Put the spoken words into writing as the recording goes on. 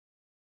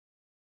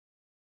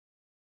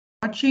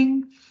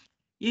Watching.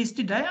 Yes,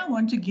 today I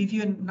want to give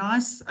you a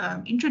nice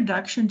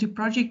introduction to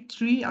Project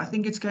 3. I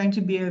think it's going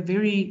to be a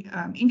very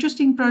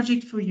interesting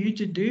project for you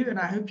to do, and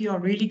I hope you are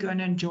really going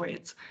to enjoy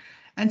it.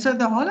 And so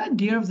the whole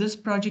idea of this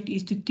project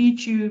is to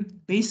teach you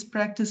best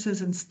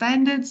practices and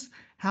standards,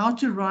 how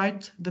to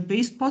write the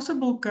best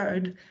possible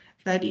code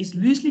that is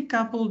loosely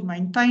coupled,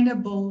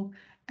 maintainable,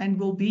 and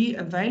will be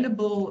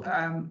available,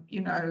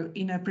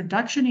 in a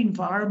production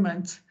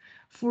environment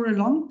for a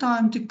long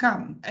time to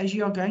come, as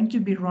you are going to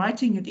be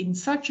writing it in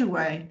such a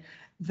way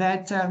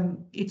that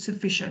it's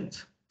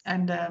efficient.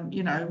 And,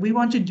 we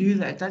want to do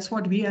that. That's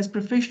what we as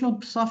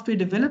professional software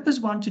developers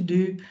want to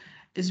do,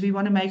 is we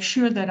want to make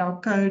sure that our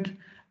code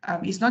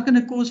is not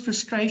going to cause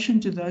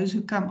frustration to those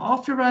who come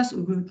after us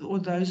or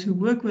those who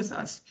work with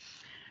us.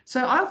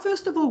 So I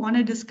first of all want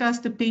to discuss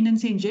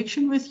dependency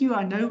injection with you.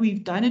 I know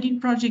we've done it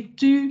in Project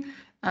 2.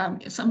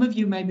 Some of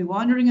you may be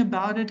wondering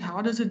about it.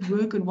 How does it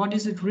work and what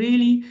is it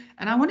really?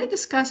 And I want to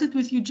discuss it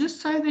with you just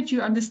so that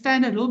you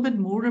understand a little bit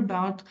more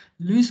about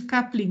loose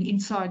coupling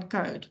inside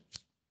code.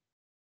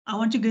 I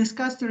want to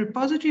discuss the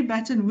repository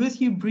pattern with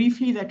you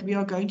briefly that we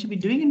are going to be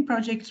doing in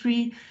Project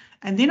 3.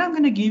 And then I'm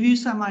going to give you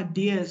some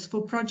ideas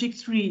for Project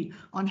 3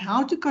 on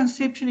how to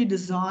conceptually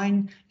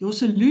design your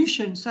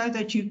solution so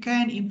that you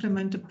can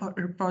implement a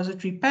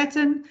repository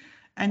pattern.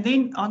 And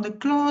then on the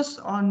class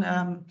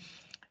on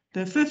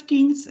the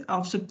 15th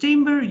of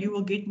September, you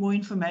will get more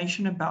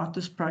information about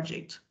this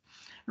project.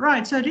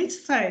 Right, so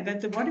let's say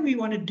that what do we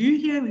want to do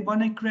here? We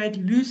want to create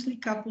loosely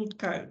coupled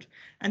code.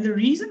 And the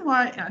reason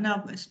why, and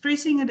I'm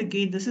stressing it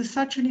again, this is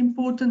such an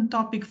important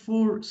topic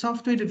for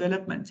software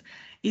development,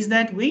 is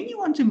that when you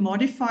want to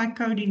modify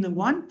code in the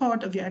one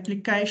part of your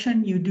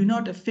application, you do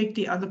not affect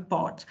the other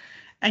part.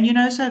 And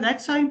so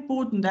that's so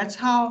important. That's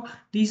how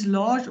these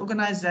large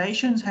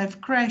organizations have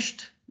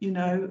crashed,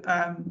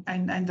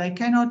 and they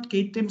cannot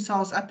get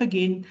themselves up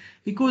again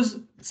because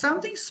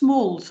something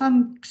small,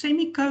 some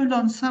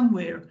semicolon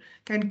somewhere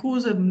can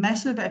cause a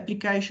massive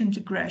application to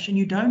crash, and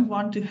you don't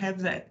want to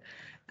have that.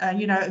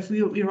 If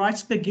we write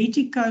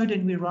spaghetti code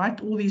and we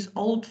write all these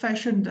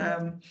old-fashioned,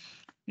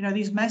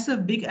 these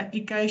massive big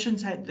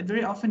applications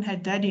very often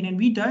had that in, and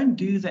we don't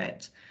do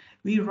that.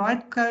 We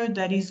write code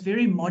that is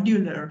very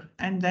modular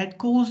and that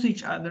calls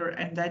each other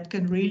and that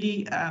can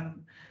really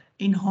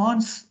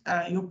enhance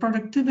your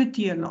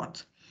productivity a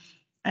lot.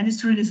 And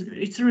it's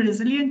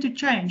resilient to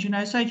change,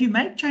 So if you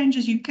make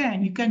changes, you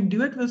can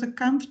do it with a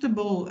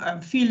comfortable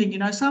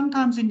feeling.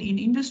 Sometimes in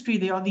industry,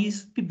 there are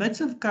these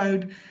bits of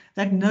code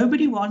that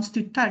nobody wants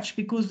to touch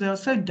because they are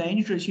so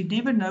dangerous. You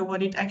never know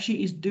what it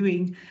actually is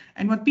doing.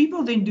 And what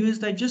people then do is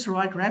they just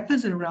write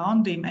wrappers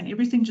around them and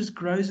everything just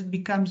grows and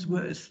becomes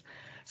worse.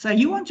 So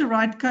you want to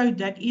write code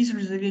that is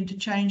resilient to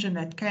change and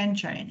that can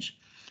change.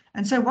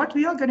 And so what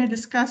we are going to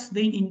discuss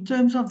then in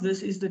terms of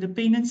this is the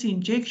dependency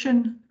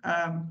injection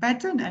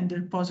pattern and the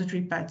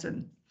repository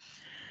pattern.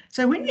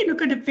 So when we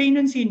look at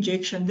dependency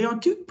injection, there are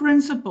two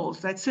principles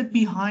that sit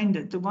behind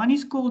it. The one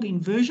is called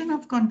inversion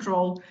of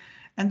control,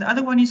 and the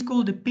other one is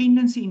called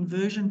dependency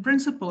inversion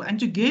principle. And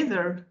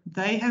together,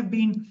 they have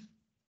been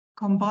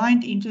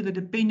combined into the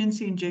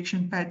dependency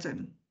injection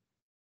pattern.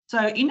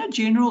 So in a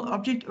general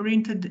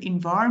object-oriented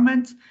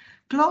environment,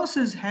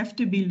 classes have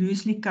to be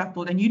loosely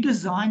coupled, and you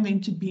design them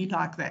to be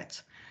like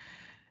that.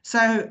 So,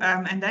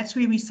 and that's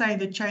where we say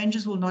the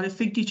changes will not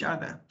affect each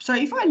other. So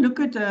if I look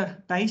at a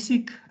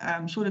basic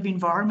sort of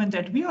environment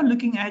that we are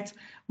looking at,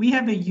 we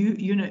have a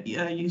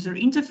user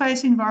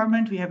interface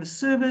environment, we have a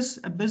service,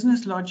 a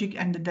business logic,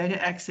 and the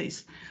data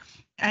access.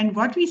 And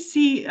what we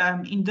see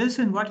in this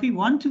and what we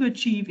want to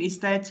achieve is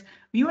that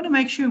we want to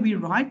make sure we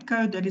write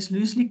code that is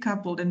loosely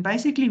coupled. And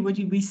basically what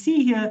we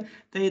see here,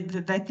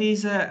 that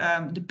there's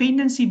a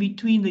dependency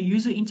between the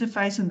user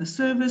interface and the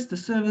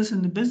service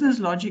and the business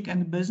logic,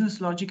 and the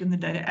business logic and the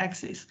data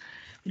access.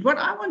 But what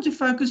I want to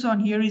focus on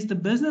here is the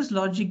business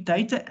logic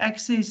data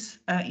access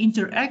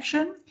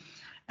interaction.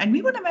 And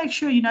we want to make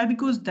sure,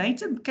 because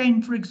data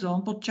can, for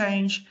example,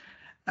 change,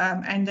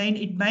 and then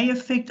it may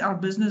affect our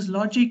business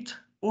logic,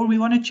 or we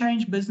want to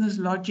change business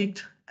logic,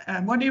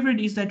 whatever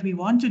it is that we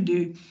want to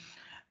do.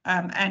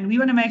 And we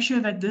want to make sure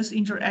that this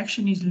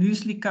interaction is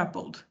loosely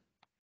coupled.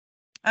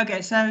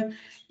 Okay, so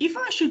if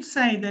I should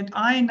say that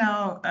I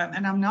now,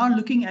 and I'm now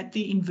looking at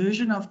the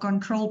inversion of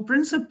control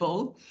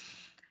principle,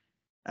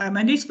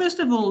 and let's first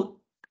of all,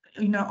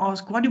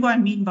 ask, what do I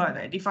mean by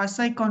that? If I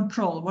say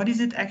control, what is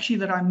it actually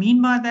that I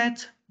mean by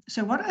that?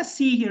 So what I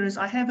see here is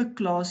I have a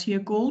class here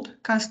called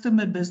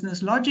customer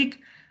business logic.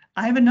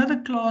 I have another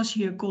class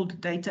here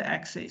called data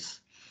access.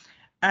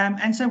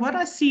 And so what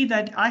I see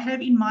that I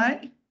have in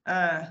my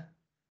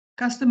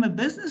customer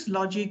business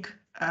logic,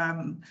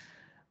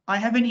 I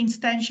have an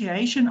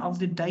instantiation of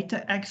the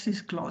data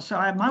access class. So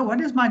what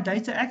does my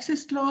data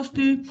access class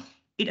do?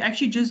 It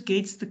actually just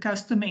gets the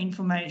customer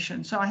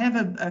information. So I have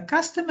a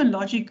customer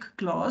logic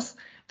class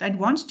that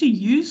wants to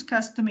use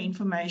customer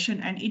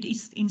information, and it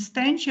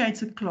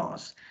instantiates a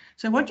class.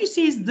 So what you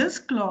see is this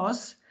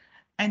class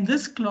and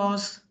this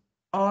class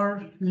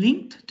are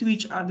linked to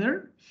each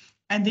other,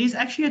 and there's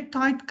actually a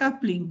tight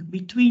coupling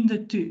between the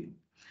two.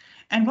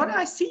 And what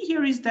I see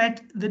here is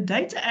that the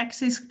data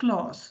access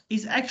class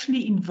is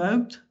actually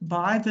invoked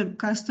by the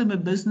customer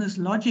business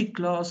logic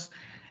class.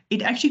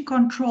 It actually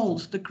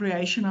controls the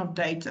creation of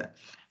data.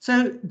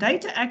 So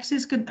data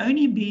access can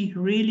only be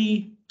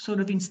really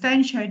sort of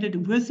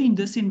instantiated within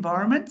this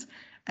environment.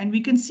 And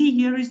we can see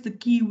here is the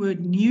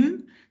keyword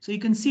new. So you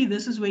can see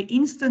this is where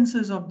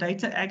instances of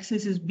data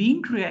access is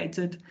being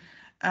created.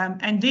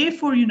 And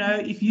therefore,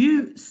 if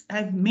you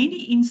have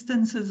many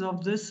instances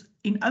of this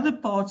in other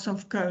parts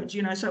of code,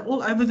 so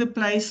all over the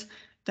place,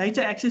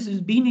 data access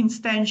has been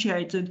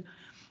instantiated.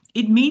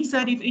 It means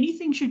that if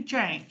anything should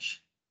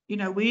change,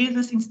 where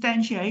this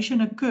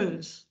instantiation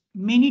occurs,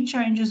 many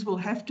changes will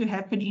have to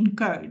happen in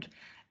code.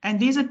 And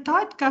there's a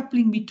tight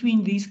coupling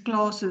between these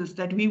classes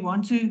that we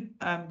want to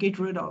get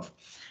rid of.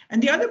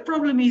 And the other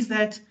problem is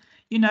that,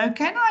 can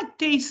I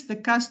test the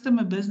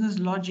customer business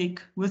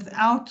logic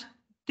without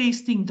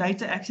testing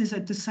data access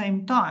at the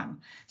same time?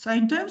 So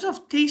in terms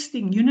of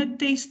testing, unit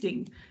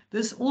testing,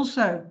 this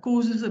also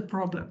causes a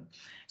problem.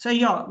 So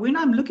yeah, when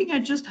I'm looking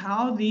at just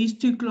how these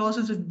two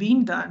classes have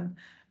been done,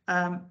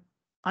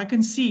 I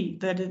can see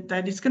that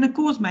it's going to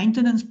cause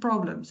maintenance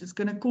problems. It's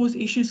going to cause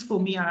issues for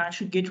me, and I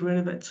should get rid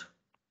of it.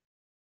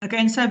 Okay,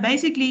 and so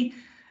basically,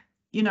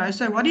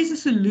 so what is the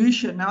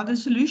solution? Now, the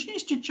solution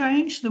is to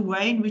change the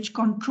way in which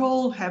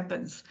control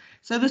happens.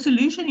 So the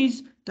solution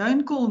is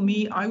don't call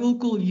me, I will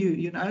call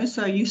you,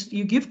 so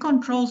you give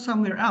control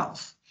somewhere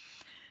else.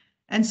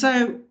 And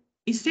so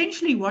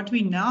essentially what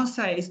we now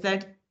say is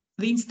that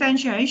the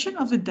instantiation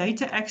of the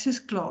data access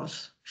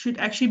class should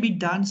actually be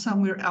done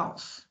somewhere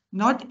else,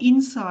 not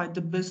inside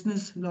the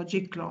business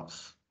logic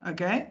class,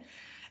 okay?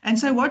 And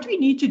so what we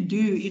need to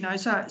do,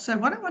 so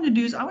what I want to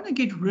do is I want to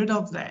get rid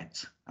of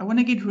that. I want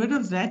to get rid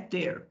of that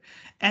there.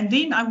 And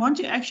then I want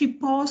to actually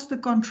pass the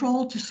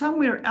control to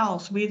somewhere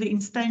else where the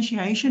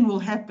instantiation will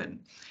happen.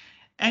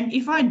 And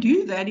if I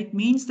do that, it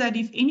means that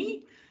if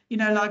any,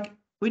 like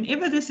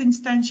whenever this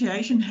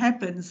instantiation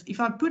happens, if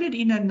I put it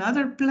in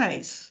another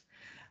place,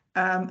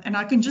 and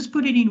I can just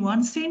put it in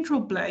one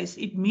central place,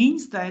 it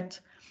means that,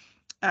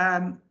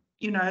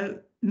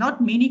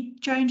 not many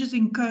changes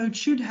in code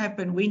should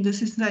happen when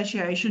this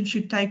instantiation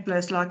should take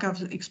place, like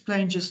I've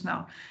explained just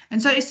now.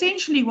 And so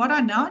essentially what I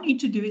now need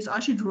to do is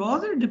I should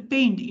rather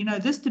depend,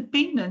 this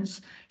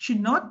dependence should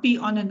not be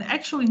on an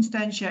actual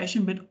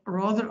instantiation, but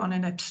rather on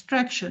an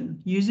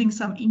abstraction using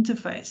some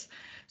interface.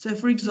 So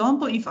for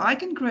example, if I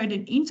can create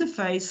an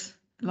interface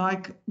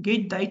like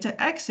get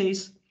data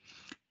access,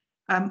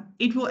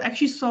 it will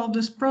actually solve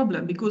this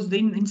problem, because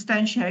then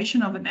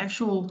instantiation of an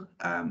actual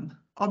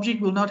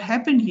object will not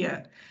happen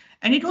here.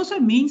 And it also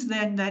means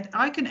then that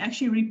I can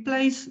actually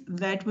replace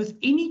that with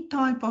any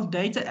type of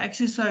data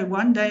access. So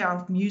one day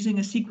I'm using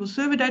a SQL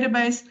Server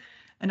database,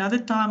 another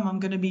time I'm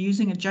going to be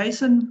using a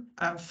JSON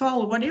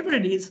file, whatever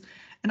it is,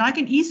 and I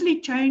can easily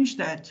change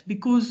that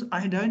because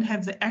I don't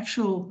have the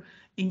actual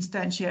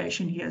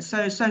instantiation here.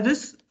 So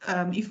this,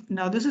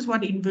 this is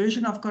what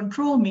inversion of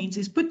control means,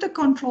 is put the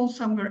control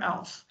somewhere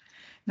else.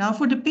 Now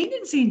for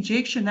dependency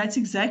injection, that's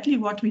exactly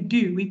what we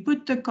do. We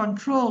put the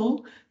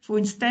control for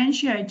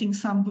instantiating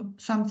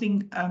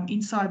something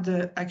inside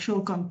the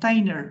actual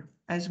container,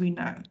 as we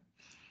know.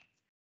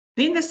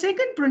 Then the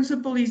second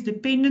principle is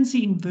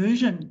dependency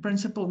inversion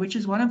principle, which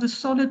is one of the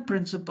solid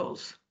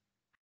principles,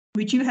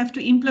 which you have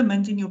to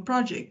implement in your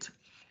project.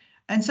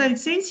 And so it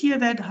says here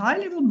that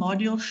high-level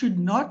modules should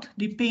not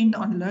depend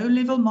on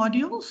low-level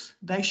modules.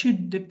 They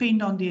should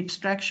depend on the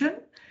abstraction.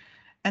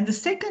 And the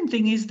second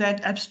thing is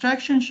that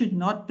abstraction should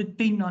not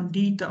depend on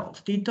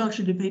details. Details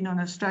should depend on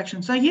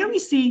abstraction. So here we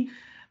see,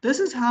 this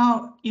is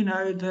how,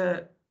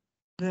 the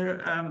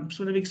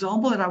sort of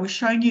example that I was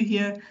showing you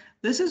here,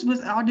 this is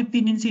without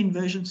dependency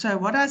inversion. So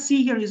what I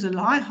see here is a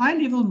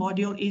high-level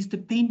module is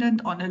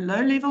dependent on a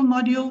low-level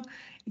module.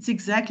 It's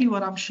exactly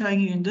what I'm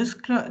showing you in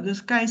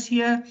this case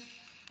here.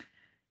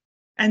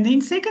 And then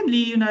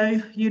secondly,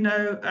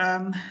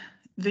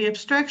 the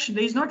abstraction,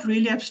 there's not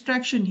really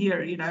abstraction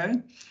here,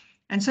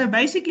 And so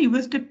basically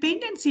with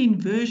dependency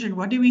inversion,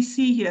 what do we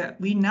see here?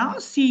 We now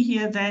see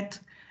here that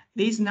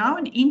there's now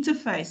an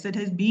interface that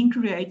has been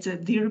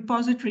created, the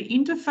repository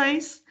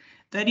interface,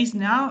 that is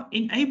now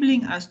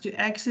enabling us to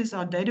access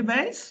our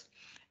database.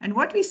 And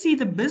what we see,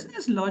 the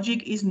business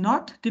logic is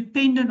not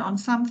dependent on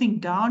something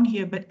down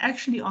here, but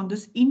actually on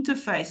this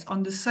interface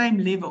on the same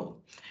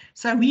level.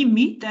 So we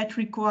meet that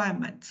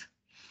requirement.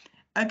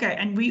 Okay,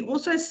 and we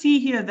also see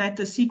here that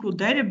the SQL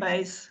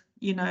database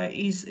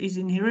is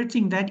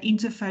inheriting that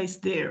interface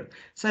there.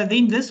 So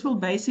then this will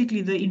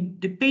basically, the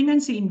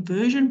dependency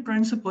inversion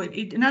principle,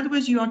 in other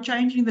words, you are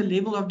changing the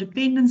level of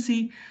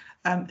dependency,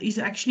 is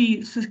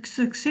actually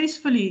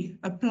successfully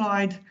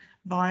applied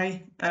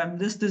by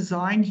this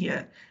design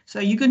here. So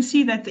you can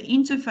see that the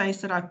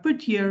interface that I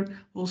put here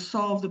will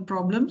solve the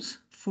problems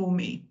for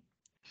me.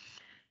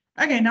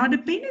 Okay, now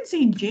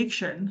dependency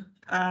injection,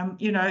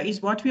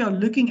 is what we are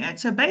looking at.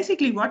 So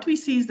basically what we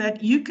see is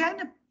that you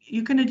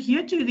can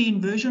adhere to the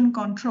inversion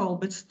control,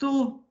 but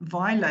still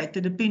violate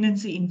the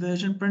dependency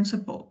inversion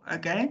principle,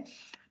 okay?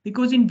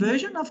 because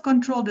inversion of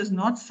control does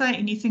not say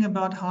anything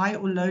about high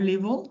or low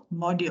level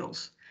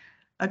modules.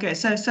 Okay,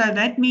 so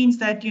that means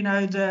that, you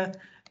know,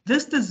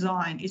 this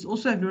design is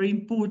also very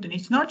important.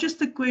 It's not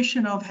just a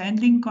question of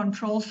handling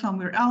control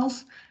somewhere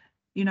else,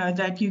 you know,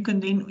 that you can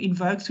then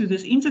invoke through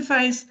this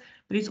interface,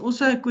 but it's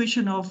also a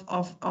question of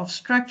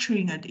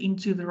structuring it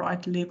into the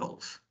right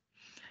levels.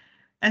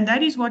 And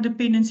that is what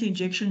dependency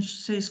injection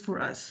says for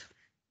us.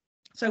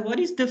 So what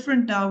is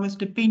different now with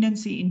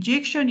dependency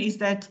injection is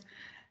that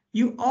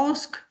you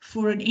ask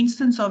for an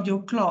instance of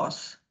your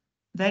class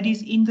that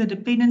is in the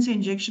dependency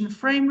injection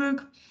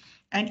framework,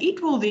 and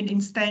it will then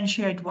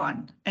instantiate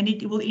one, and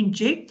it will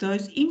inject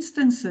those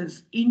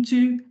instances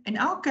into, in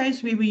our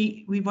case, where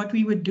what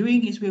we were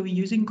doing is where we're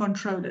using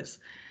controllers.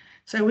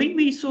 So when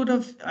we sort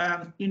of,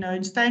 you know,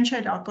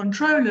 instantiate our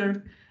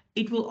controller,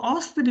 it will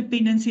ask the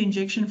dependency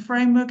injection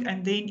framework,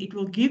 and then it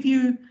will give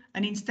you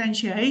an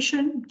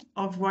instantiation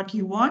of what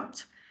you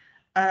want,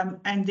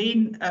 and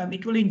then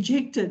it will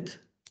inject it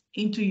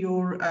into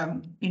your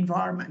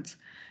environment.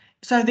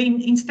 So the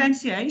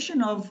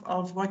instantiation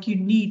of what you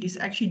need is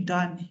actually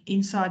done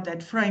inside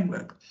that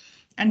framework.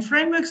 And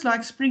frameworks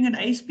like Spring and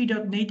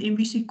ASP.NET,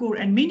 MVC Core,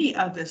 and many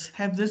others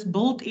have this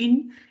built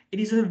in. It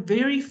is a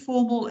very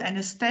formal and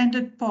a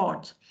standard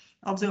part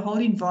of the whole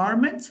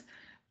environment.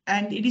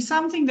 And it is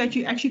something that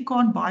you actually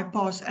can't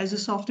bypass as a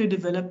software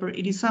developer.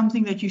 It is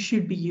something that you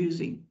should be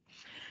using.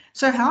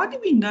 So how do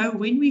we know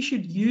when we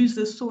should use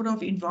this sort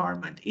of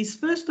environment? Is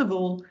first of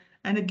all,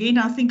 and again,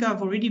 I think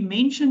I've already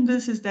mentioned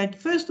this, is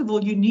that first of all,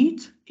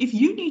 if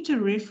you need to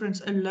reference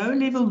a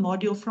low-level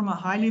module from a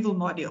high-level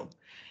module,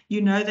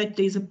 you know that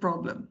there's a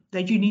problem,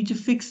 that you need to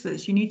fix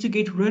this. You need to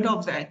get rid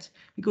of that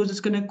because it's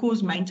going to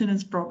cause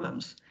maintenance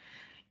problems.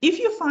 If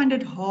you find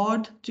it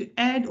hard to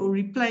add or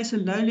replace a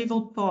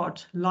low-level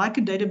part like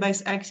a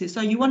database access,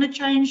 so you want to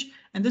change,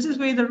 and this is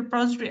where the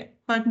repository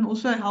button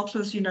also helps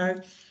us, you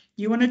know,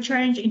 you want to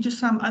change into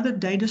some other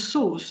data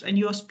source and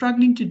you are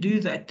struggling to do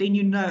that, then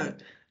you know,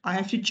 I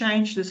have to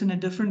change this in a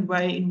different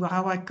way in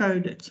how I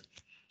code it.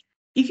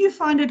 If you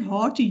find it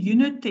hard to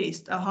unit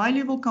test a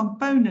high-level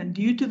component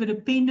due to the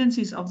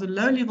dependencies of the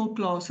low-level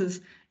classes,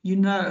 you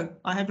know,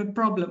 I have a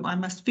problem, I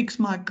must fix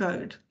my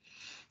code.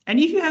 And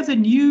if you have the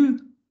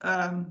new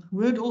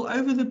word all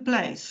over the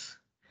place,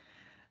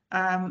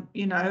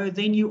 you know,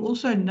 then you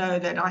also know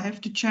that I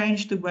have to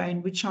change the way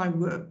in which I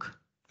work,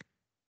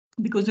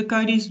 because the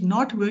code is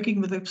not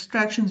working with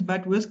abstractions,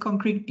 but with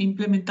concrete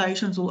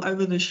implementations all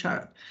over the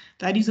show.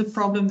 That is a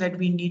problem that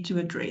we need to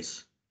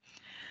address.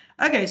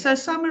 Okay, so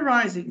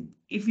summarizing,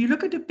 if you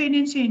look at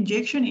dependency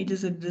injection, it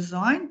is a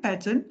design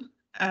pattern.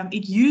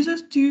 It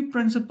uses two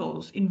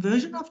principles: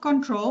 inversion of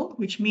control,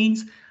 which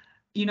means,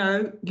 you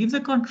know, give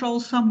the control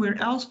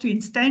somewhere else to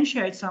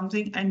instantiate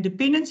something, and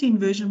dependency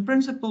inversion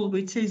principle,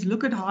 which says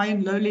look at high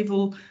and low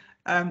level,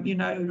 you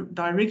know,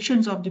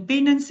 directions of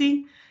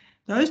dependency.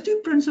 Those two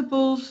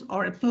principles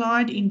are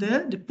applied in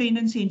the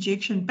dependency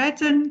injection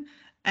pattern,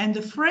 and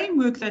the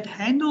framework that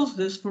handles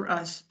this for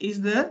us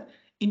is the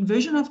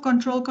inversion of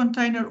control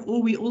container,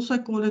 or we also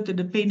call it the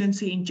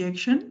dependency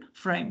injection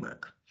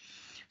framework.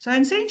 So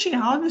essentially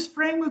how this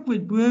framework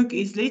would work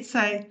is, let's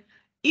say,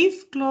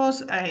 if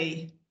class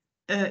A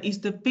is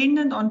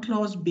dependent on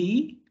class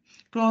B,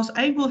 class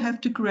A will have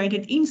to create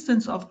an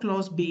instance of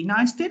class B. Now,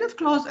 instead of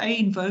class A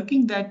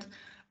invoking that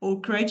or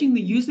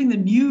using the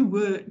new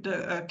word,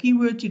 the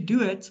keyword to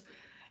do it,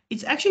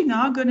 it's actually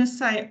now going to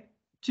say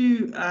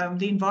to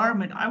the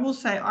environment, I will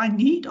say, I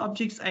need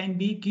objects A and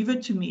B, give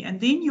it to me. And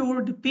then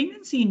your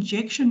dependency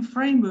injection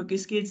framework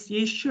gets,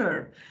 yes,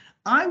 sure,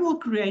 I will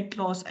create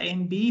class A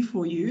and B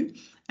for you,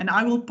 and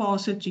I will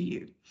pass it to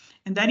you.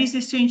 And that is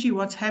essentially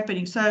what's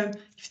happening. So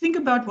if you think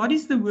about what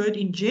is the word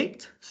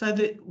inject, so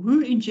who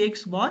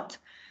injects what?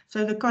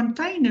 So the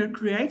container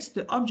creates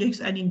the objects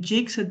and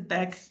injects it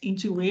back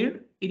into where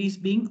it is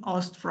being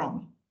asked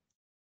from.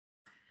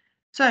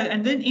 So,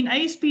 and then in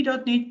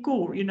ASP.NET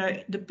Core, you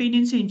know,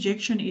 dependency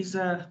injection is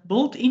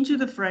built into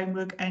the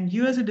framework, and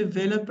you as a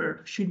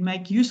developer should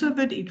make use of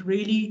it. It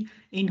really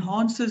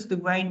enhances the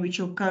way in which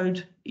your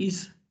code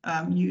is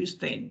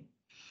used then.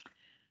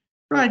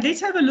 Right,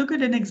 let's have a look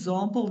at an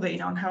example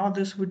then on how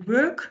this would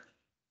work.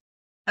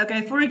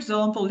 Okay, for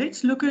example,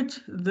 let's look at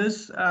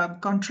this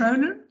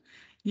controller.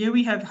 Here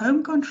we have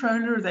home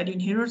controller that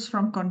inherits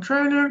from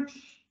controller,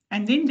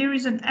 and then there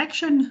is an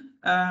action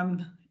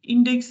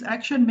index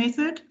action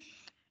method.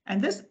 And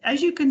this,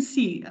 as you can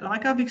see,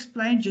 like I've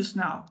explained just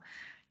now,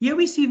 here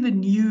we see the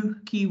new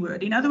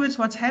keyword. In other words,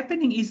 what's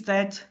happening is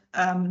that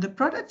the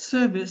product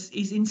service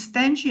is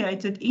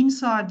instantiated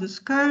inside this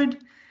code,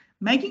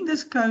 making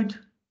this code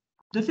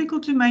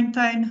difficult to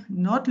maintain,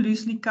 not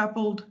loosely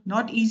coupled,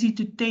 not easy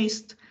to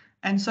test,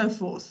 and so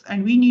forth.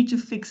 And we need to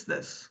fix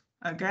this,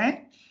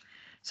 okay?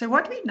 So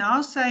what we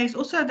now say is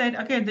also that,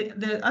 okay,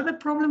 the other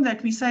problem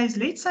that we say is,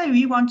 let's say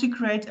we want to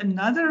create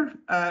another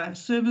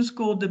service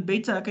called the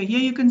better. Okay, here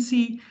you can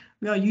see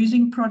we are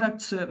using product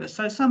service.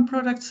 So some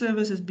product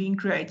service is being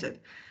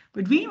created.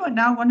 But we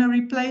now want to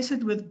replace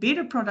it with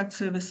better product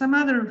service, some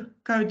other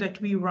code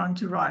that we want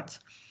to write.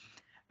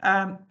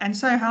 And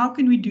so how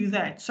can we do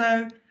that?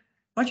 So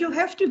what you'll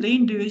have to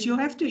then do is you'll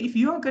have to, if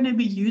you are going to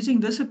be using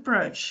this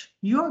approach,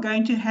 you are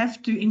going to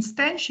have to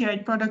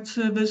instantiate product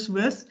service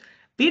with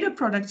better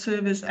product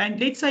service. And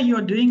let's say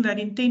you're doing that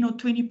in 10 or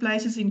 20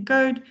 places in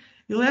code,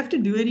 you'll have to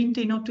do it in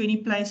 10 or 20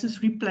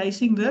 places,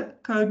 replacing the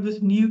code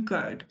with new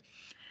code.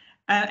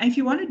 If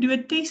you want to do a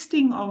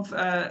testing of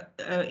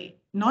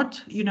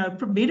not,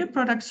 better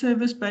product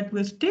service, but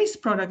with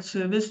test product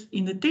service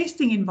in the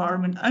testing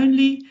environment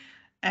only,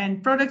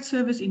 and product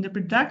service in the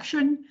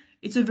production,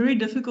 it's a very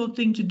difficult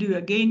thing to do.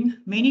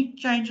 Again, many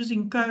changes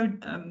in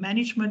code,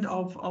 management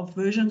of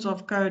versions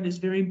of code is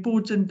very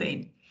important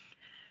then.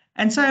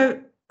 And so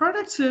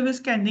product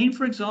service can then,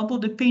 for example,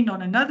 depend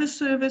on another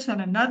service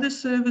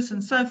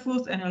and so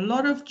forth. And a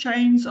lot of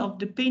chains of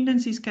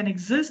dependencies can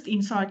exist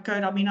inside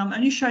code. I mean, I'm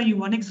only showing you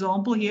one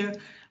example here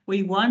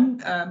where one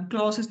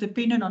class is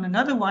dependent on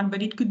another one,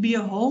 but it could be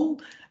a whole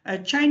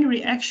chain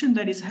reaction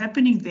that is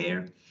happening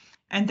there.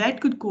 And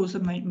that could cause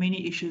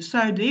many issues.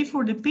 So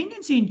therefore,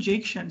 dependency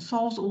injection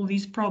solves all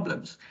these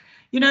problems.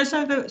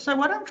 So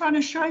what I'm trying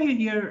to show you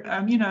here,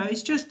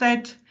 it's just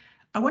that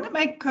I want to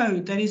make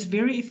code that is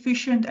very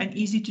efficient and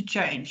easy to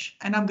change.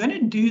 And I'm going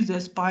to do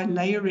this by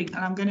layering,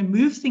 and I'm going to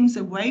move things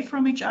away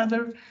from each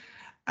other.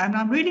 And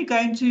I'm really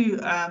going to,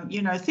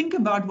 think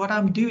about what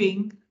I'm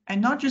doing and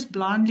not just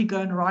blindly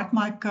go and write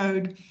my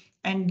code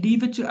and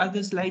leave it to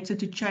others later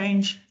to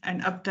change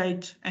and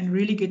update and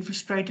really get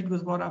frustrated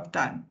with what I've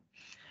done.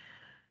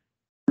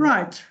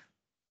 Right.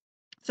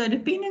 So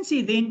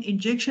dependency then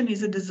injection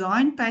is a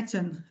design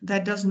pattern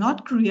that does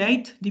not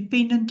create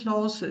dependent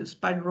classes,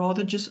 but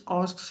rather just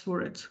asks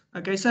for it.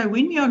 Okay, so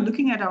when we are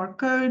looking at our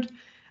code,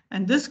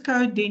 and this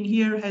code then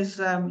here has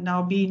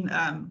now been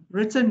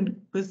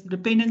written with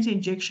dependency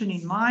injection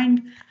in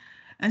mind.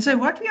 And so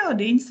what we are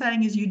then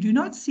saying is you do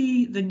not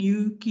see the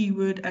new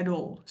keyword at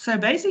all. So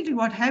basically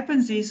what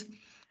happens is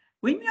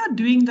when we are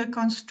doing the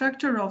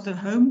constructor of the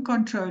home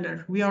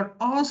controller, we are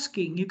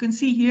asking, you can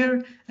see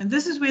here, and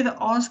this is where the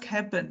ask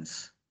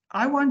happens.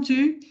 I want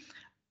to,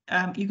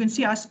 you can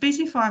see I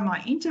specify my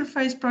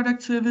interface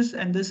product service,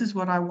 and this is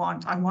what I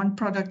want. I want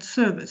product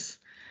service.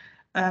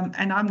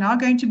 And I'm now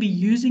going to be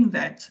using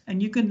that.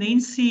 And you can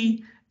then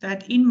see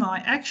that in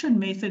my action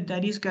method,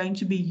 that is going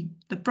to be,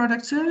 the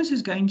product service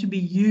is going to be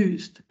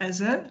used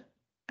as an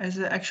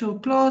actual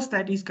class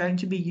that is going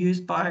to be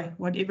used by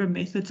whatever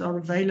methods are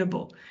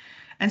available.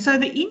 And so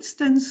the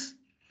instance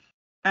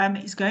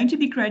is going to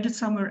be created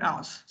somewhere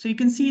else. So you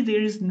can see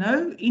there is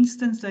no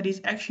instance that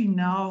is actually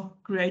now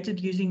created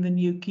using the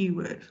new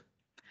keyword.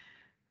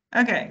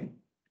 Okay,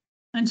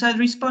 and so the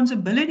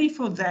responsibility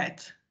for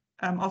that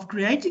of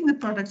creating the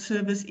product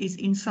service is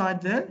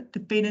inside the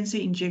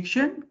dependency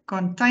injection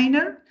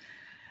container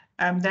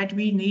that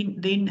we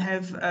need then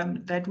have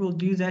that will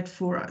do that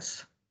for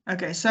us.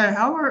 Okay, so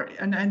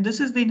and this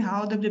is then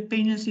how the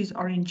dependencies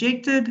are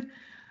injected.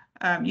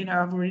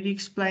 I've already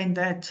explained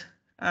that,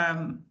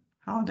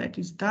 how that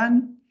is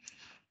done.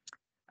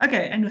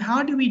 Okay, and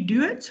how do we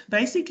do it?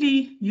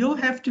 Basically, you'll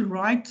have to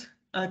write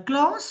a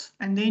class,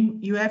 and then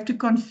you have to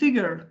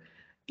configure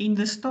in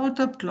the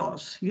startup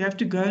class. You have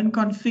to go and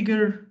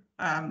configure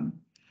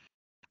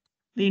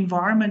the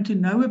environment to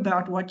know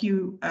about what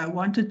you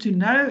wanted to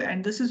know.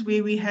 And this is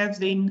where we have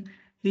then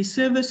the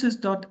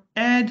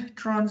services.add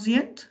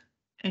transient.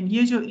 And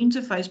here's your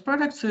interface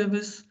product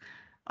service,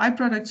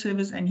 iProduct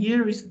service, and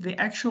here is the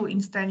actual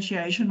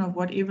instantiation of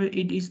whatever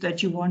it is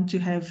that you want to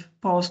have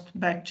passed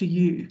back to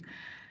you.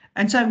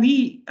 And so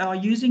we are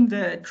using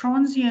the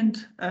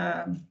transient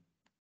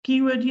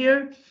keyword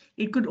here.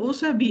 It could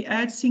also be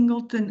add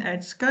singleton,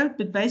 add scope,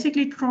 but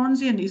basically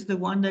transient is the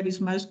one that is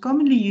most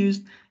commonly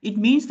used. It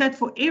means that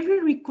for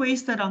every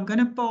request that I'm going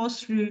to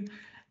pass through,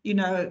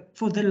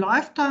 for the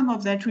lifetime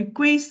of that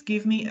request,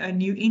 give me a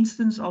new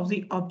instance of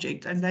the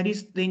object. And that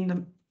is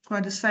then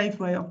quite a safe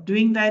way of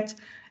doing that.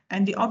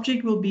 And the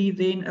object will be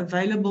then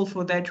available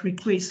for that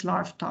request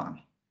lifetime.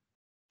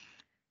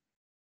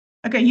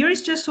 Okay, here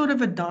is just sort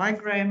of a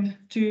diagram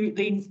to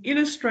then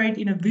illustrate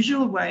in a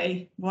visual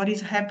way what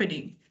is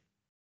happening.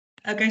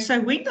 Okay, so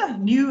when the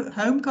new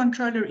home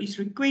controller is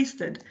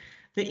requested,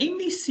 the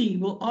MVC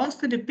will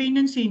ask the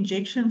dependency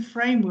injection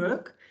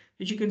framework,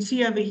 that you can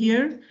see over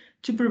here,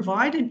 to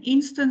provide an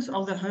instance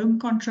of the home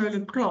controller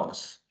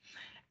class.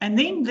 And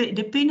then the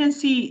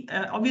dependency,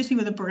 obviously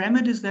with the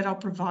parameters that are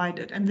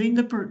provided, and then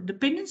the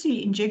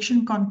dependency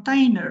injection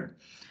container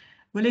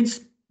will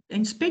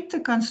inspect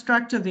the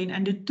constructor then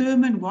and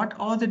determine what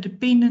are the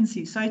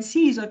dependencies. So it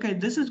sees, okay,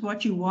 this is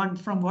what you want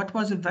from what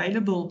was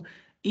available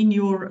in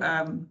your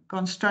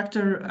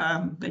constructor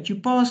that you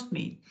passed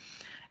me.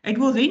 It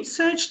will then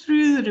search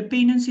through the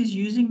dependencies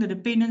using the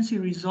dependency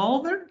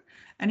resolver,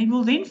 and it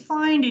will then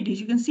find it. As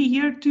you can see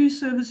here, two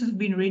services have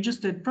been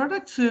registered,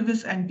 product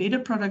service and better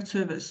product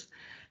service.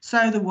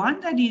 So the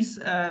one that is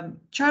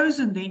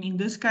chosen then, in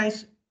this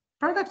case,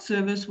 product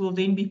service, will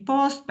then be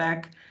passed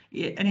back,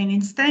 and an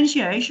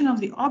instantiation of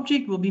the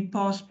object will be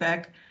passed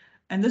back.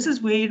 And this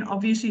is where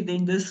obviously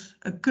then this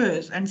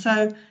occurs. And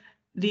so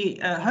the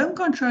home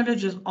controller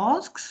just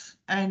asks,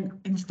 and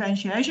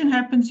instantiation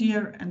happens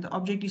here, and the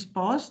object is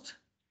passed,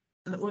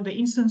 or the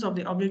instance of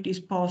the object is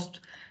passed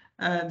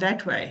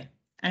that way.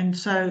 And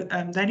so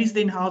that is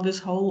then how this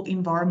whole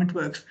environment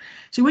works.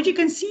 So what you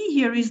can see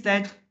here is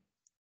that,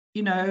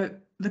 you know,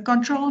 the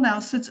control now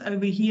sits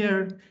over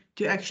here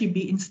to actually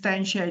be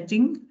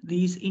instantiating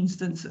these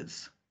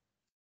instances.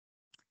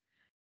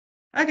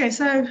 Okay,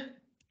 so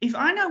if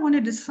I now want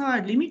to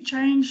decide, let me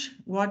change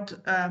what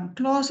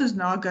class is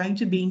now going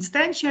to be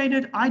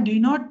instantiated. I do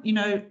not, you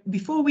know,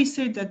 before we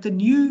said that the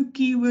new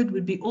keyword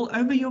would be all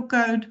over your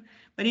code,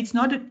 but it's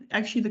not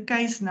actually the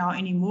case now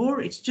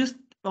anymore. It's just,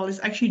 well, it's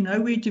actually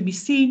nowhere to be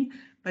seen,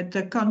 but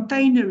the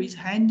container is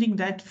handling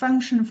that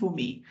function for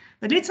me.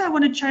 But let's say I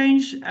want to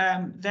change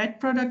that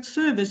product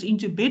service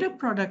into better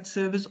product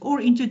service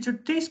or into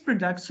test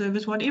product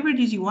service, whatever it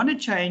is you want to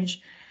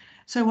change.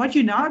 So what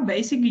you now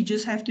basically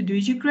just have to do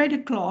is you create a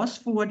class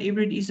for whatever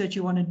it is that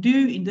you want to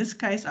do. In this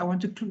case, I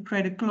want to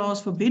create a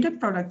class for better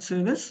product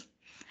service.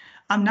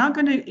 I'm now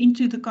going to,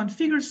 into the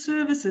configure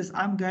services,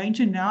 I'm going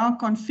to now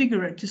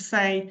configure it to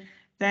say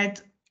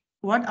that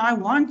what I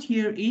want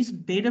here is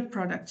better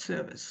product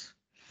service.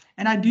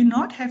 And I do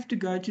not have to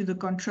go to the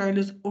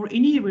controllers or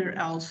anywhere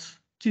else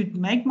to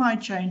make my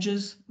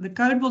changes. The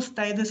code will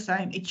stay the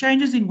same. It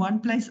changes in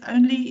one place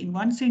only, in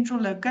one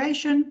central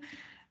location.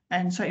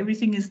 And so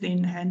everything is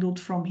then handled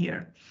from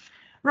here.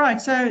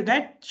 Right, so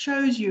that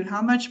shows you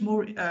how much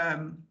more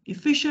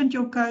efficient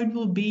your code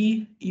will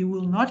be. You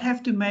will not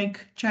have to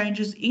make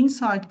changes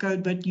inside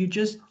code, but you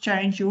just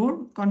change your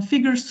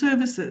configure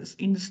services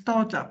in the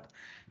startup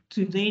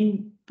to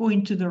then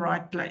point to the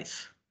right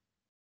place.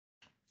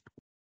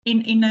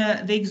 In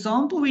the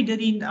example we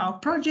did in our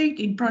project,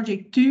 in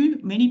project 2,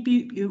 many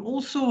people, you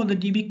all saw the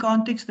DB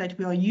context that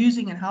we are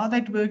using and how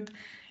that worked,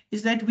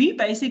 is that we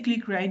basically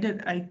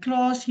created a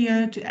class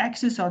here to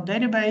access our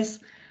database.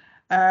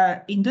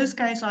 In this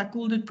case, I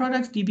called it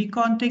products DB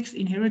context,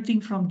 inheriting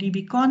from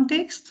DB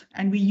context,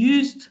 and we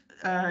used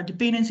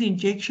dependency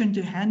injection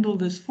to handle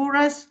this for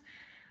us.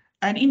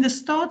 And in the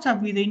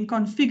startup, we then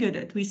configured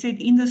it. We said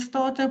in the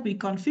startup, we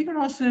configure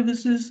our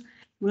services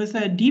with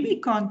a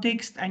DB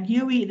context, and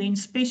here we then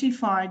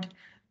specified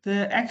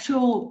the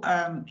actual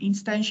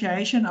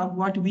instantiation of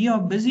what we are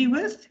busy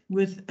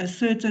with a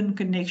certain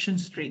connection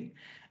string.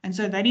 And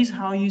so that is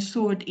how you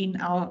saw it in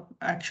our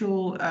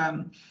actual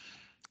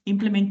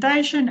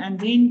implementation. And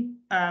then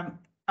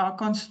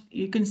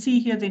you can see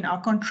here then our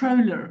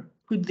controller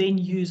could then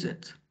use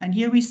it. And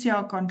here we see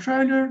our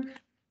controller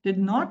did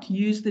not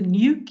use the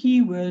new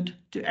keyword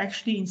to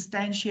actually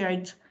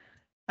instantiate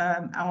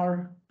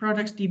our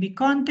products DB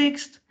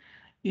context.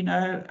 You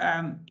know,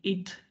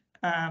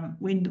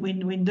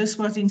 when this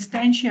was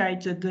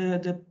instantiated,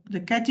 the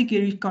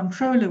category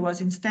controller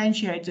was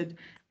instantiated,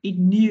 it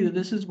knew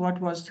this is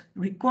what was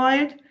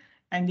required.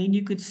 And then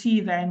you could see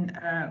then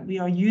we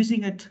are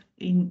using it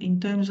in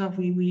terms of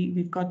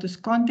we've got this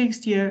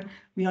context here,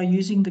 we are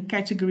using the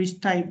categories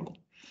table.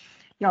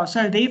 Yeah,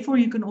 so therefore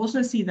you can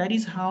also see that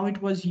is how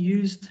it was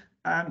used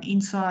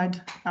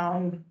inside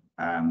our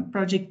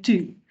project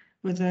 2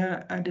 with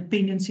a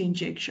dependency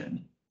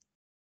injection.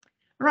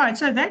 Right,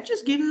 so that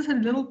just gives us a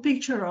little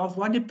picture of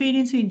what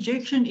dependency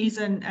injection is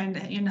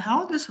and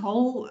how this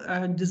whole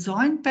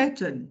design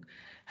pattern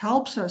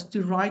helps us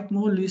to write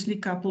more loosely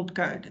coupled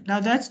code.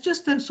 Now that's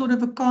just a sort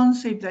of a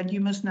concept that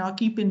you must now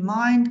keep in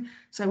mind.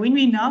 So when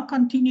we now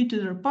continue to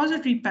the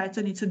repository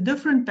pattern, it's a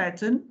different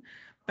pattern,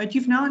 but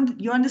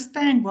you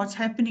understand what's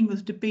happening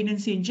with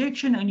dependency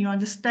injection, and you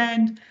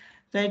understand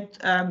that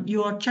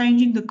you are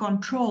changing the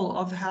control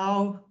of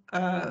how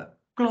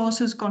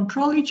classes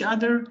control each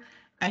other,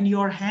 and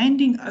you're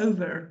handing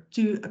over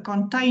to a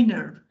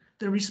container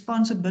the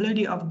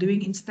responsibility of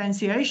doing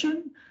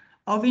instantiation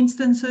of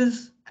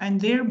instances, and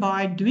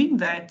thereby doing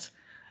that,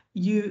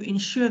 you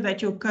ensure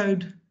that your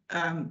code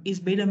is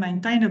better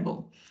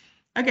maintainable.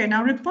 Okay,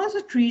 now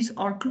repositories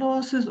are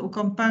classes or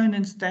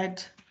components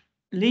that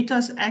let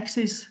us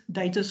access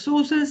data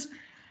sources.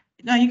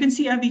 Now you can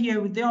see over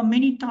here, there are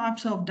many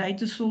types of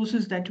data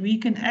sources that we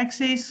can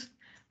access,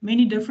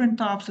 many different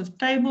types of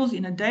tables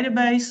in a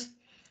database,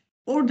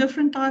 or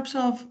different types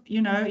of,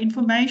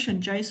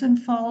 information, JSON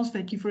files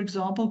that you, for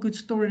example, could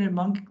store in a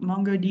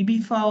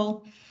MongoDB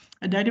file,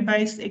 a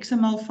database,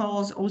 XML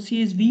files, or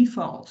CSV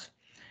files.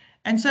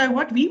 And so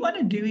what we want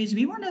to do is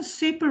we want to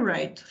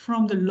separate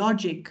from the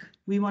logic.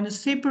 We want to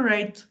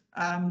separate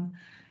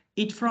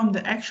it from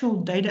the actual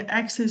data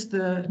access,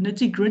 the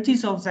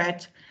nitty-gritties of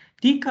that,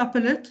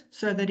 decouple it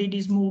so that it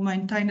is more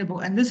maintainable.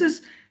 And this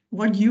is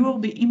what you will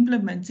be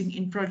implementing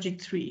in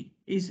Project 3,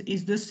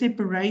 is this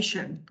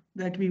separation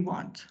that we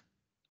want.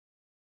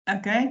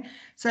 Okay,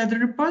 so the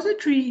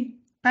repository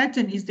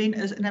pattern is then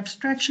as an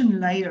abstraction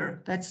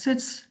layer that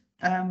sits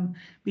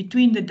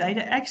between the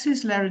data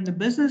access layer and the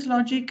business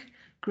logic,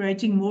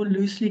 creating more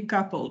loosely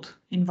coupled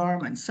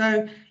environments.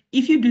 So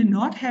if you do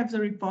not have the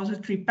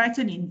repository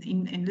pattern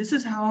and this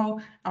is how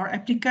our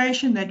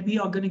application that we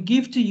are going to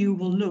give to you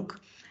will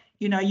look.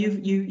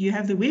 You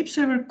have the web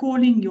server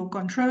calling your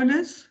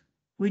controllers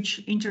which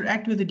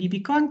interact with the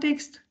DB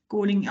context,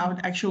 calling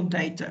out actual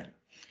data.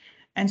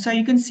 And so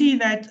you can see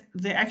that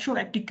the actual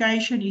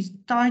application is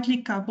tightly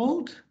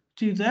coupled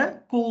to the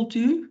call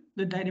to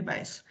the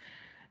database.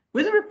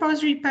 With a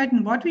repository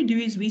pattern, what we do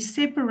is we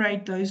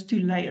separate those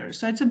two layers.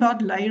 So it's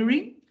about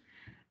layering,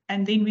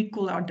 and then we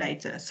call our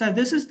data. So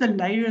this is the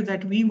layer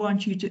that we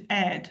want you to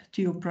add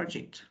to your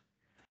project.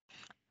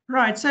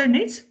 Right, so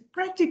let's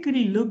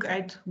practically look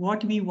at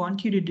what we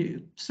want you to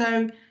do.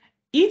 So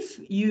if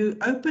you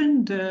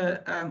open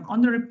the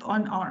on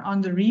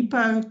the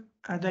repo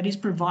that is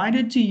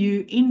provided to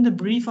you in the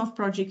brief of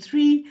Project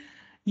 3,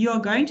 you are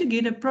going to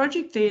get a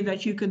project there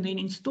that you can then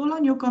install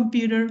on your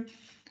computer.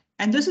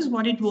 And this is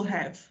what it will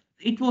have.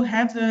 It will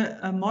have the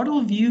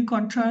model view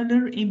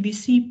controller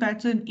MVC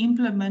pattern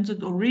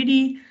implemented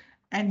already,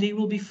 and there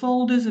will be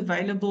folders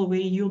available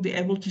where you'll be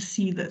able to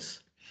see this.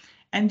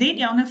 And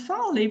then on a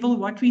file level,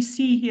 what we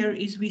see here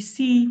is we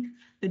see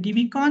the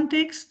DB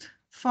context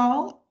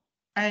file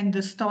and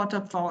the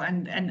startup file.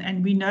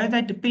 And we know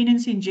that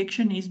dependency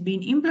injection is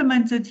being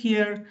implemented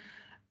here,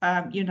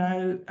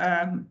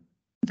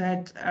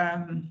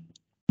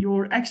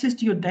 your access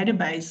to your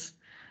database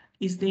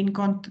is then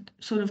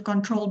sort of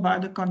controlled by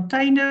the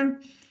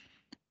container.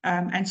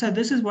 And so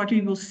this is what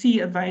we will see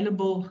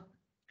available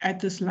at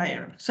this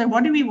layer. So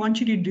what do we want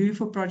you to do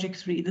for Project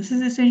 3? This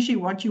is essentially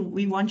what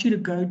we want you to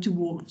go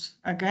towards,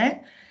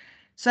 okay?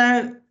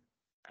 So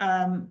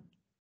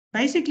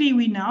basically,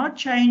 we now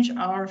change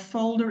our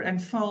folder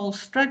and file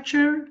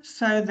structure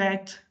so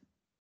that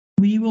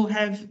we will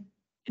have,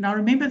 now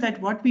remember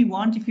that what we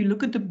want, if you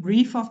look at the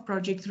brief of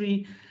Project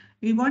 3,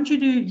 we want you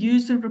to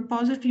use the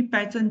repository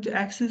pattern to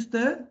access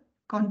the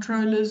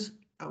controllers,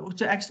 or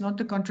to access, not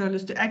the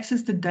controllers, to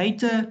access the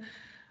data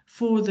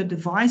for the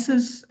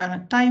devices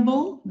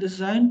table, the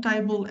zone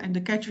table, and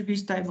the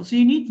categories table. So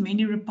you need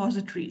many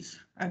repositories,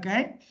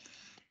 okay?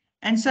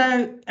 And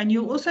so, and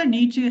you'll also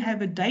need to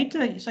have a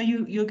data. So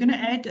you're going to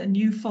add a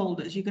new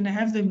folders. You're going to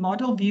have the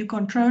model view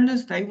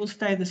controllers. They will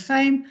stay the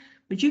same,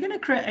 but you're going to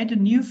create a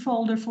new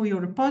folder for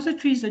your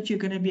repositories that you're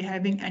going to be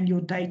having and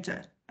your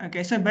data.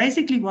 Okay, so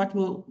basically what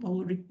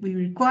we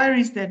require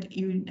is that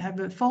you have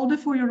a folder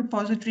for your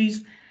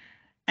repositories,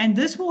 and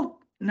this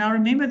will, now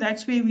remember,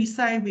 that's where we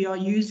say we are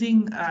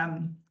using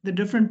the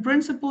different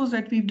principles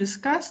that we've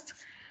discussed.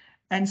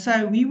 And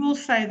so we will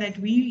say that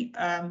we,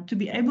 to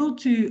be able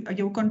to,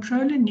 your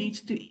controller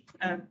needs to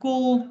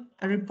call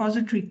a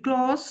repository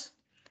class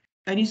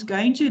that is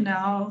going to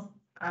now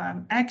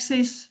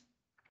access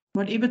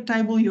whatever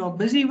table you are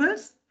busy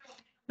with.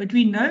 But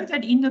we know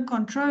that in the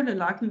controller,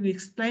 like we've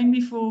explained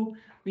before,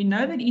 we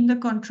know that in the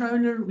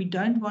controller, we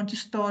don't want to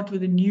start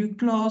with a new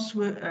class,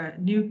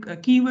 new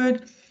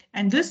keyword.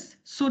 And this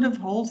sort of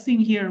whole thing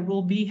here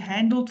will be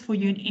handled for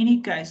you in any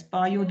case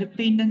by your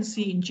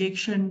dependency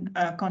injection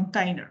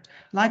container,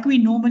 like we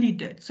normally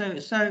did.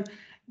 So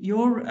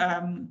your,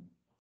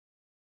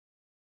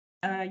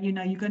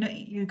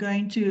 you're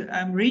going to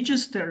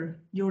register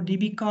your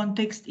DB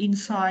context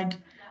inside,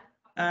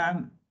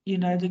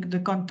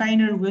 the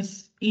container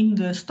within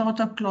the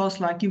startup class,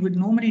 like you would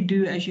normally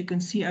do, as you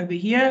can see over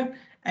here.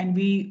 And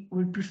we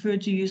would prefer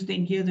to use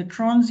then here the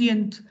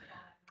transient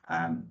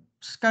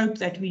scope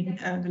that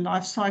the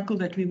life cycle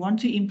that we want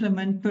to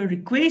implement per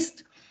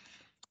request.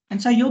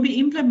 And so you'll be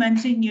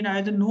implementing,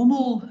 the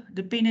normal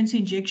dependency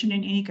injection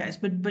in any case,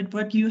 but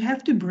what you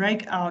have to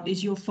break out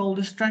is your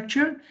folder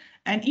structure.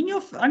 And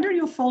under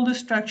your folder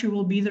structure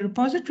will be the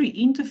repository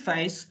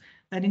interface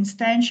that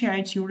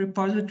instantiates your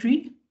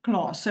repository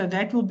class. So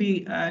that will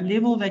be a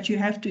level that you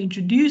have to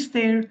introduce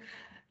there.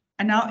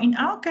 And now in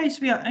our case,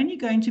 we are only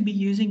going to be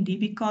using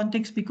DB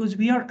context because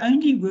we are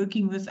only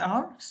working with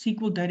our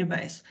SQL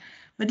database.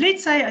 But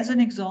let's say, as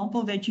an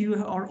example, that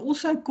you are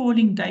also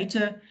calling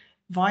data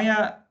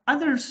via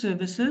other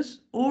services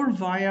or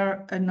via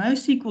a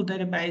NoSQL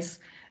database,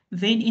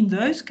 then in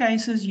those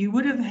cases, you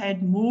would have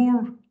had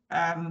more,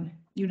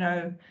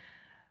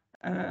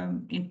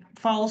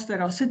 files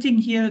that are sitting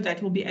here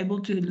that will be able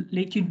to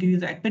let you do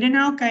that. But in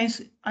our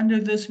case, under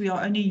this, we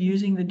are only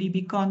using the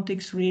DB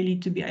context really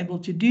to be able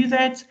to do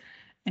that.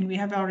 And we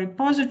have our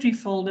repository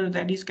folder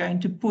that is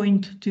going to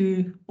point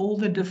to all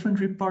the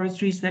different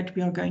repositories that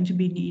we are going to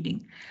be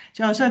needing.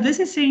 So this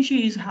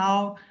essentially is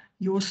how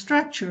your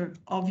structure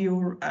of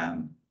your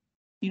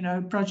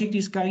project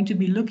is going to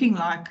be looking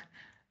like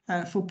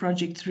for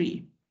Project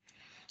 3.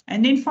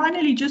 And then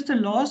finally, just a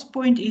last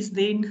point is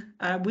then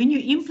when you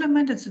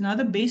implement, it's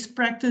another best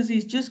practice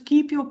is just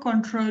keep your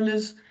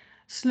controllers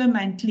slim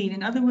and clean.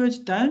 In other words,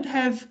 don't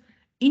have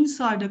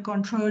inside a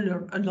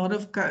controller a lot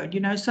of code,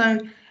 so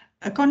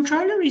a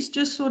controller is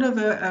just sort of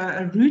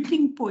a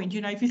routing point.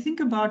 If you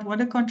think about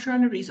what a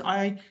controller is,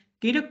 I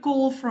get a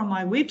call from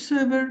my web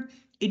server,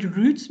 it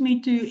routes me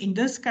to, in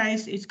this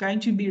case, it's going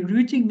to be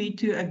routing me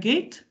to a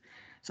get.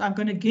 So I'm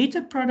going to get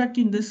a product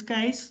in this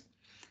case.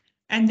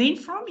 And then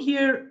from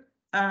here,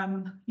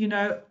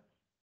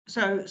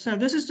 so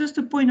this is just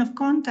a point of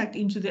contact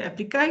into the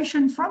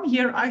application. From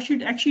here, I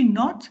should actually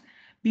not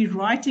be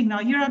writing. Now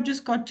here I've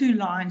just got 2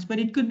 lines, but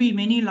it could be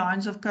many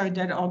lines of code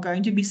that are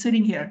going to be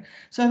sitting here.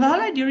 So the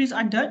whole idea is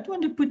I don't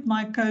want to put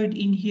my code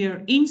in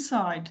here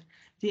inside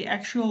the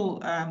actual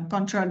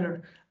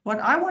controller. What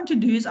I want to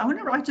do is I want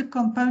to write a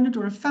component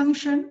or a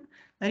function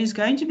that is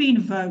going to be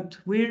invoked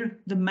where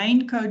the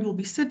main code will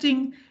be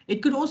sitting.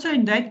 It could also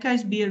in that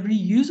case be a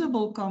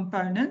reusable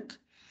component.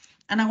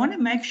 And I want to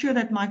make sure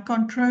that my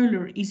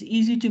controller is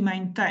easy to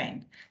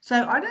maintain.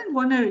 So I don't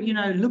want to,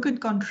 look at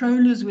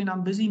controllers when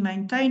I'm busy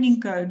maintaining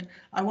code.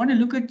 I want to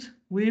look at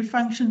where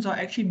functions are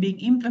actually being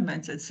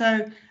implemented.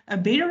 So a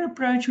better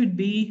approach would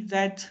be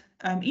that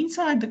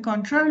inside the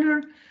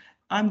controller,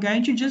 I'm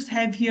going to just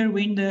have here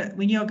when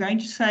you're going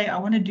to say, I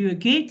want to do a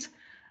get,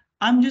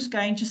 I'm just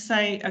going to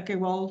say, okay,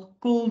 well,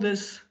 call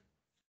this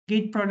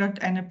get product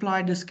and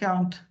apply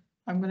discount.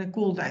 I'm going to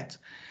call that.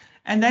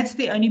 And that's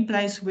the only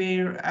place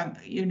where,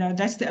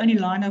 that's the only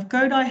line of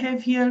code I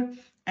have here.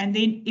 And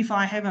then if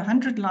I have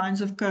 100 lines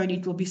of code,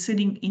 it will be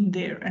sitting in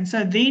there. And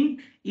so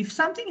then if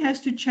something has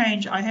to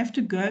change, I have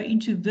to go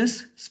into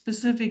this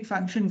specific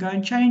function, go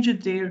and change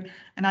it there.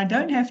 And I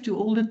don't have to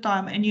all the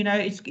time. And,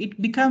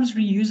 it becomes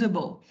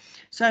reusable.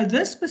 So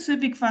this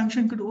specific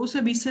function could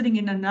also be sitting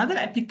in another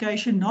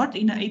application, not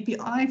in an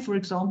API, for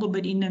example,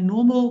 but in a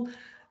normal,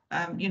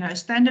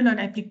 standalone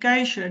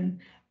application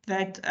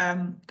that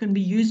can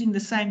be using the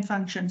same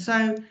function.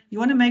 So you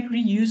want to make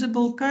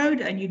reusable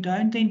code and you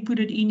don't then put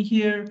it in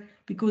here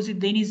because it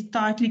then is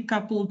tightly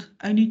coupled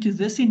only to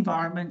this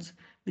environment,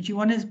 but you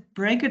want to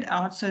break it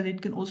out so that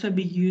it can also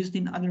be used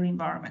in other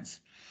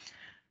environments.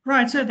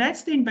 Right, so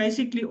that's then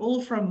basically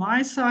all from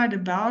my side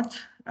about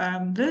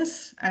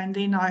this, and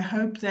then I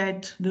hope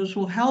that this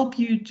will help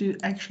you to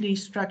actually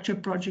structure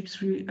projects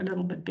through a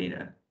little bit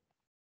better.